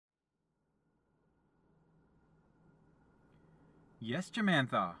Yes,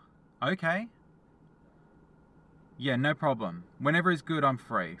 Jamantha. Okay. Yeah, no problem. Whenever is good, I'm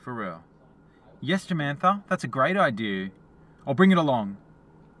free, for real. Yes, Jamantha, that's a great idea. I'll bring it along.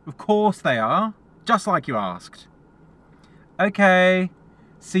 Of course they are, just like you asked. Okay,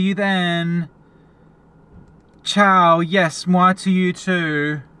 see you then. Ciao, yes, moi to you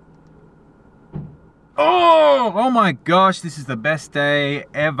too. Oh my gosh, this is the best day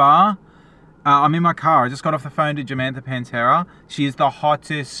ever. I'm in my car. I just got off the phone to Jamantha Pantera. She is the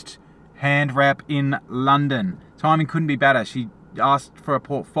hottest hand rep in London. Timing couldn't be better. She asked for a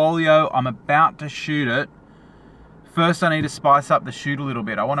portfolio. I'm about to shoot it. First, I need to spice up the shoot a little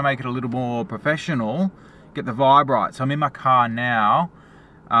bit. I want to make it a little more professional, get the vibe right. So I'm in my car now.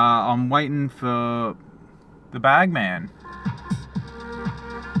 I'm waiting for the bag man.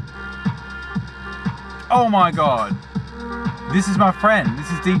 Oh my God. This is my friend.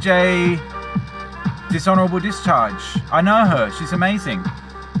 This is DJ Dishonorable Discharge. I know her. She's amazing.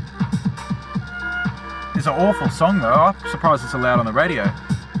 It's an awful song though. I'm surprised it's allowed on the radio.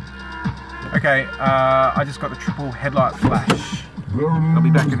 Okay, I just got the triple headlight flash. I'll be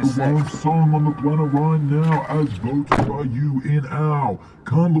back in a sec. The song on the planet right now, as voted by you in our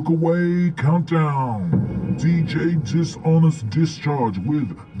Can't Look Away countdown. DJ Dishonest Discharge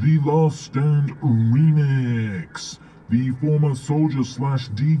with The Last Stand remix. The former soldier slash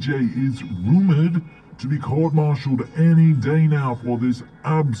DJ is rumored to be court-martialed any day now for this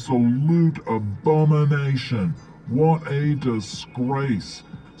absolute abomination. What a disgrace.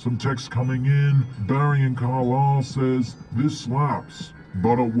 Some text coming in. Barry and Carlisle says, this slaps,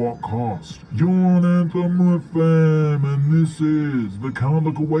 but at what cost? You're on Anthem FM, and this is the Can't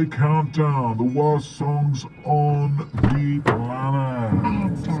Look Away countdown, the worst songs on the planet.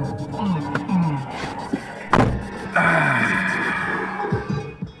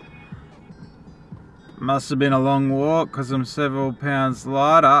 Must have been a long walk because I'm several pounds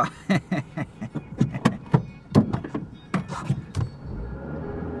lighter.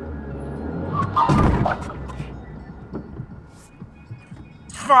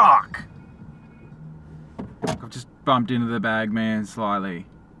 Fuck! I've just bumped into the bag man slightly.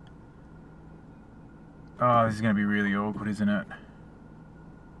 Oh, this is going to be really awkward, isn't it?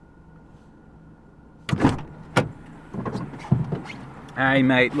 Hey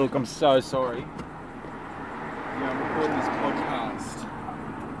mate, look, I'm so sorry. Yeah, I'm recording this podcast.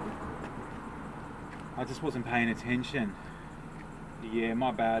 I just wasn't paying attention. Yeah,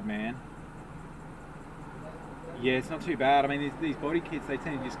 my bad, man. Yeah, it's not too bad. I mean, these body kits, they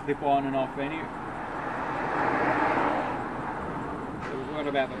tend to just clip on and off anyway. So what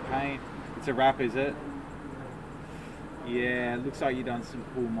about the paint? It's a wrap, is it? Yeah, looks like you've done some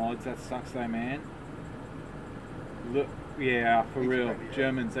cool mods. That sucks though, man. Look, yeah, for real.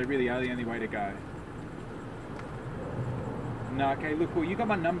 Germans, they really are the only way to go. No, okay, look, well, you got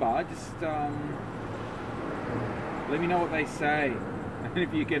my number. Just let me know what they say. And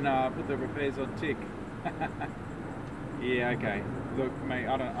if you can put the repairs on tick. Yeah, okay. Look, mate,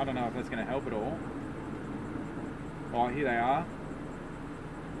 I don't know if that's going to help at all. Oh, here they are.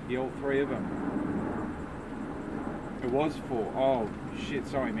 Yeah, all three of them. It was 4. Oh, shit,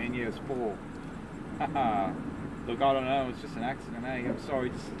 sorry, man. Yeah, it was 4. Haha. Look, I don't know. It's just an accident, eh? I'm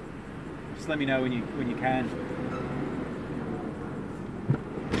sorry. Just let me know when you can.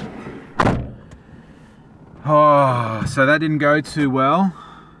 Oh, so that didn't go too well.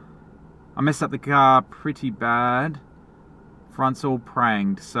 I messed up the car pretty bad. Front's all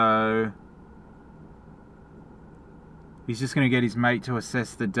pranged, so he's just going to get his mate to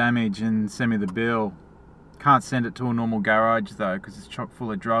assess the damage and send me the bill. Can't send it to a normal garage though, because it's chock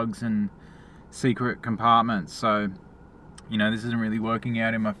full of drugs and secret compartments, so you know, this isn't really working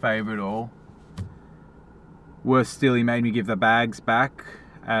out in my favour at all. Worse still, he made me give the bags back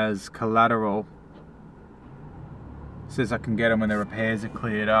as collateral. Says I can get them when the repairs are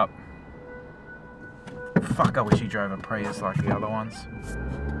cleared up. Fuck, I wish he drove a Prius like the other ones.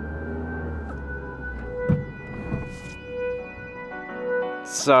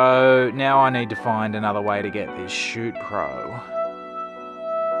 So now I need to find another way to get this Shoot Pro.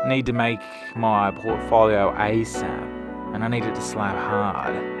 Need to make my portfolio ASAP, and I need it to slap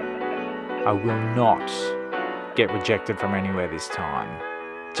hard. I will not get rejected from anywhere this time.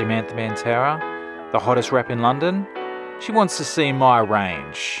 Jamantha Pantera, the hottest rep in London, she wants to see my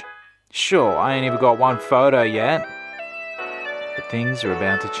range. Sure, I ain't even got one photo yet, but things are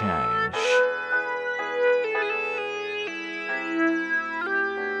about to change.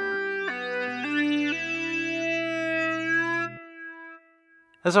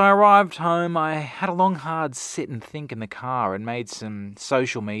 As I arrived home, I had a long hard sit and think in the car and made some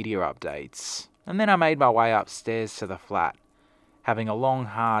social media updates. And then I made my way upstairs to the flat. having a long,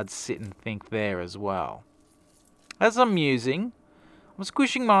 hard sit and think there as well. As I'm musing, I'm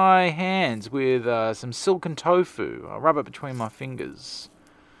squishing my hands with some silken tofu. I rub it between my fingers.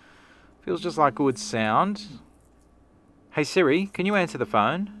 Feels just like good sound. Hey Siri, can you answer the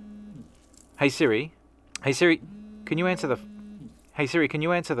phone? Hey Siri, can you answer the... Hey Siri, can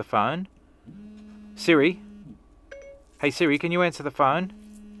you answer the phone? Siri? Hey Siri, can you answer the phone?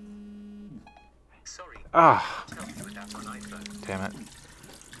 Sorry. Ah. Damn it.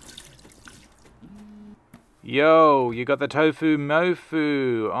 Yo, you got the tofu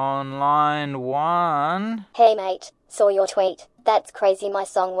mofu on line 1. Hey mate, saw your tweet. That's crazy, my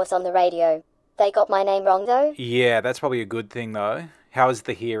song was on the radio. They got my name wrong though? Yeah, that's probably a good thing though. How's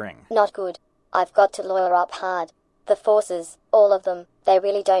the hearing? Not good. I've got to lawyer up hard. The forces, all of them, they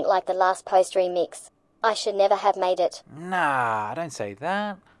really don't like the last post remix. I should never have made it. Nah, don't say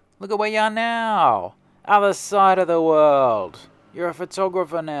that. Look at where you are now. Other side of the world. You're a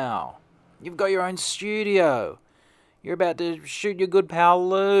photographer now. You've got your own studio. You're about to shoot your good pal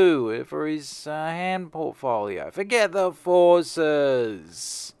Lou for his hand portfolio. Forget the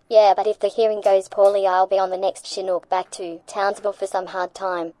forces. Yeah, but if the hearing goes poorly, I'll be on the next Chinook back to Townsville for some hard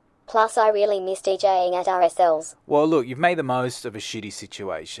time. Plus, I really miss DJing at RSL's. Well, look, you've made the most of a shitty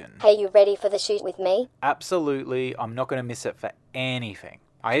situation. Hey, you ready for the shoot with me? Absolutely. I'm not going to miss it for anything.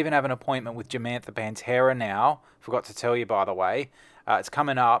 I even have an appointment with Jamantha Pantera now. Forgot to tell you, by the way. It's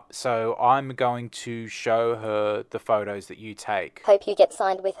coming up, so I'm going to show her the photos that you take. Hope you get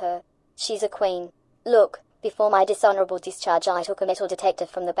signed with her. She's a queen. Look, before my dishonourable discharge, I took a metal detector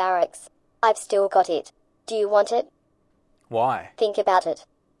from the barracks. I've still got it. Do you want it? Why? Think about it.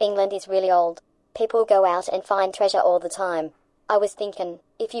 England is really old. People go out and find treasure all the time. I was thinking,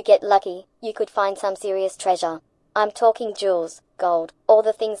 if you get lucky, you could find some serious treasure. I'm talking jewels, gold, all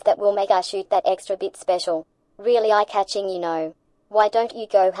the things that will make our shoot that extra bit special. Really eye-catching, you know. Why don't you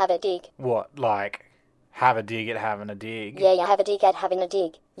go have a dig? What, like, have a dig at having a dig? Yeah, have a dig at having a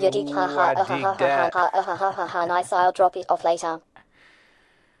dig. You dig, Ooh, ha I dig that. nice, I'll drop it off later.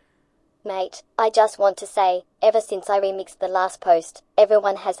 Mate, I just want to say, ever since I remixed the last post,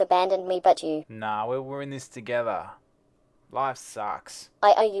 everyone has abandoned me but you. Nah, we're in this together. Life sucks.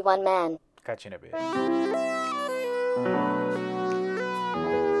 I owe you one man. Catch you in a bit.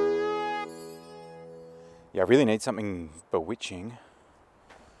 Yeah, I really need something bewitching.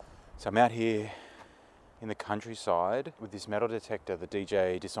 So I'm out here in the countryside with this metal detector the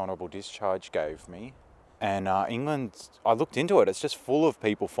DJ Dishonourable Discharge gave me. And England, I looked into it, it's just full of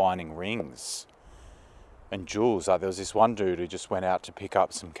people finding rings and jewels. Like there was this one dude who just went out to pick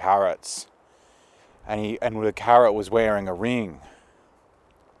up some carrots and the carrot was wearing a ring.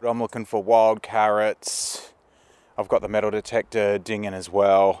 I'm looking for wild carrots. I've got the metal detector dinging as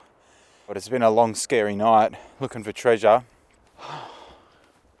well. But it's been a long, scary night looking for treasure.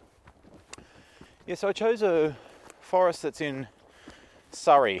 Yeah, so I chose a forest that's in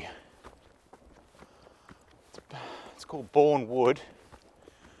Surrey. It's called Bourne Wood.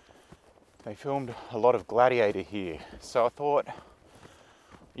 They filmed a lot of Gladiator here. So I thought,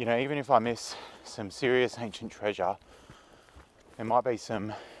 you know, even if I miss some serious ancient treasure, there might be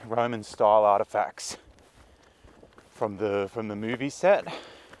some Roman style artifacts from the movie set.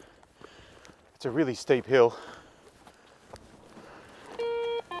 It's a really steep hill.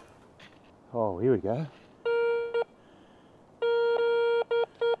 Oh, here we go.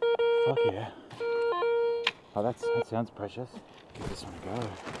 Fuck yeah. Oh, that sounds precious. Give this one a go.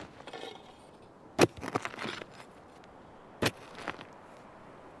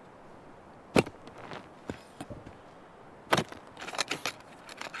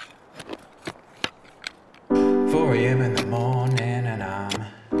 In the morning and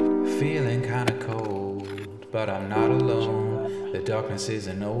I'm feeling kinda cold, but I'm not alone. The darkness is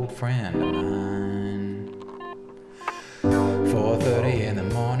an old friend of mine. 4:30 in the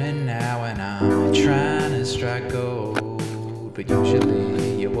morning now and I'm trying to strike gold, but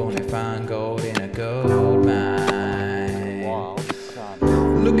usually you won't find gold in a gold mine.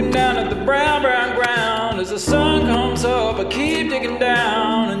 Looking down at the brown ground as the sun comes up, I keep digging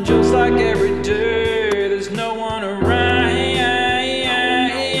down, and just like every day there's no one around.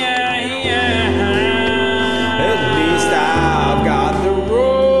 At least I've got the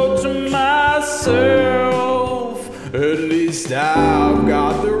road to myself. At least I've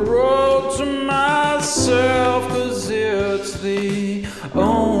got the road to myself, 'cause it's the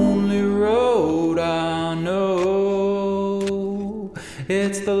only road I know.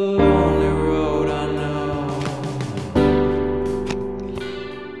 It's the lonely road I know.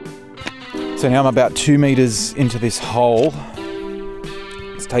 So now I'm about 2 meters into this hole.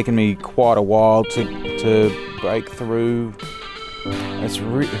 It's taken me quite a while to break through It's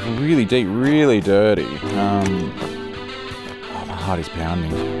really deep, really dirty. My heart is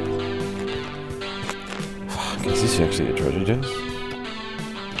pounding. Fuck, is this actually a treasure chest?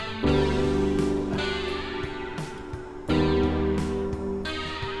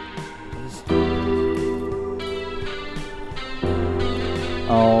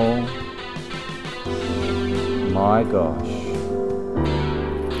 Oh my gosh.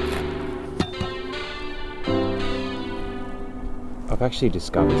 I've actually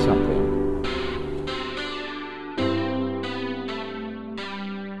discovered something.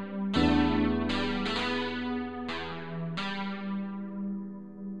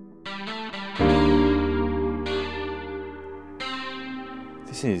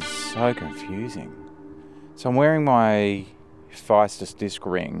 This is so confusing. So I'm wearing my Phaistos disc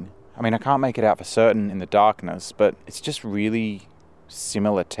ring. I mean, I can't make it out for certain in the darkness, but it's just really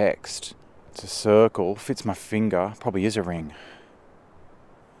similar text. It's a circle, fits my finger, probably is a ring.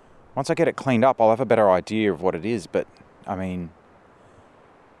 Once I get it cleaned up, I'll have a better idea of what it is, but I mean,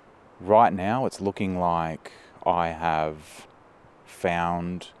 right now it's looking like I have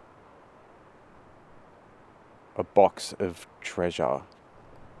found a box of treasure.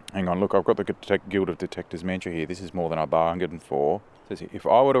 Hang on, look, I've got the Guild of Detectives mantra here. This is more than I bargained for. It says, if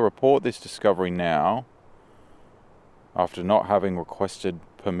I were to report this discovery now, after not having requested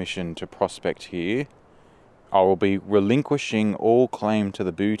permission to prospect here, I will be relinquishing all claim to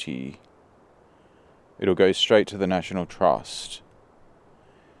the booty. It'll go straight to the National Trust.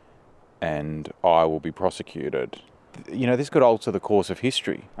 And I will be prosecuted. You know, this could alter the course of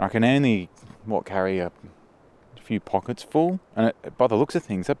history. I can only, carry a few pockets full, and by the looks of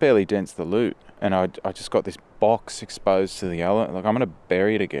things that barely dents the loot, and I just got this box exposed to the element. Like, I'm gonna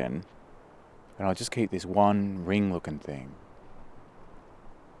bury it again, and I'll just keep this one ring looking thing.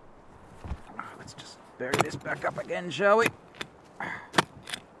 Let's just bury this back up again, shall we?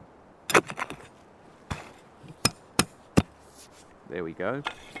 There we go.